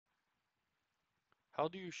How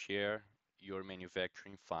do you share your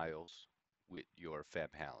manufacturing files with your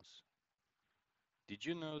fab house? Did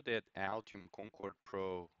you know that Altium Concord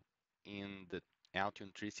Pro in the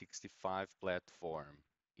Altium 365 platform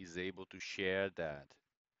is able to share that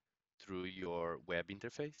through your web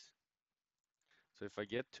interface? So if I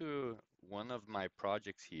get to one of my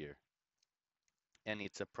projects here, and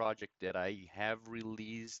it's a project that I have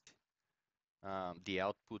released the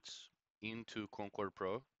outputs into Concord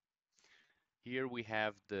Pro, here we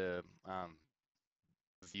have the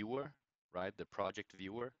viewer, right? The project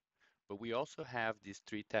viewer. But we also have these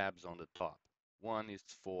three tabs on the top. One is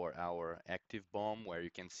for our active BOM, where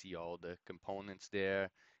you can see all the components there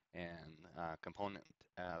and component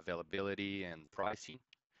availability and pricing.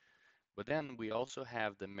 But then we also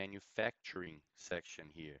have the manufacturing section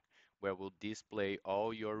here, where we'll display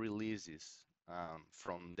all your releases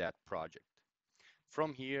from that project.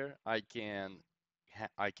 From here, I can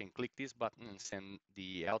click this button and send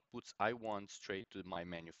the outputs I want straight to my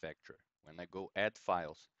manufacturer. When I go add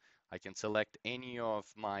files, I can select any of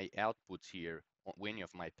my outputs here, or any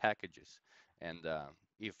of my packages. And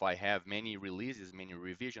if I have many releases, many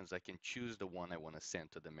revisions, I can choose the one I want to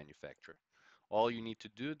send to the manufacturer. All you need to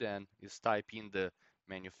do then is type in the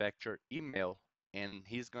manufacturer email, and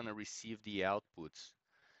he's going to receive the outputs,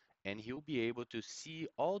 and he'll be able to see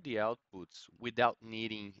all the outputs without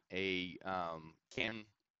needing a CAN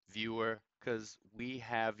viewer, because we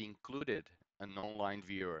have included an online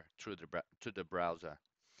viewer through the browser.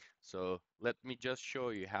 So let me just show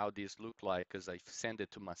you how this look like, because I sent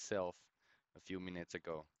it to myself a few minutes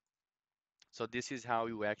ago. So this is how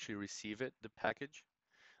you actually receive it, the package.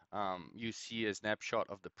 You see a snapshot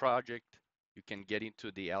of the project. You can get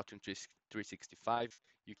into the Altium 365.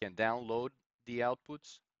 You can download the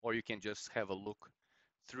outputs, or you can just have a look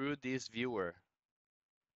through this viewer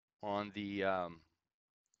on the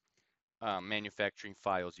manufacturing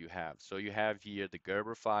files you have. So you have here the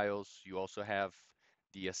Gerber files. You also have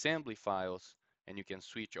the assembly files, and you can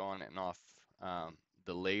switch on and off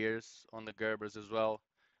the layers on the Gerbers as well.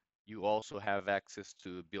 You also have access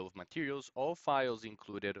to bill of materials, all files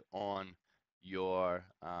included on your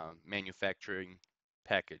manufacturing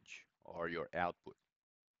package or your output,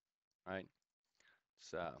 right?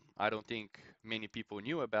 So I don't think many people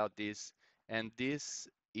knew about this, and this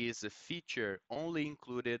is a feature only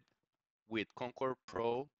included with Concord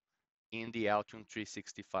Pro in the Altium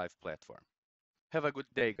 365 platform. Have a good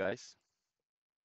day, guys.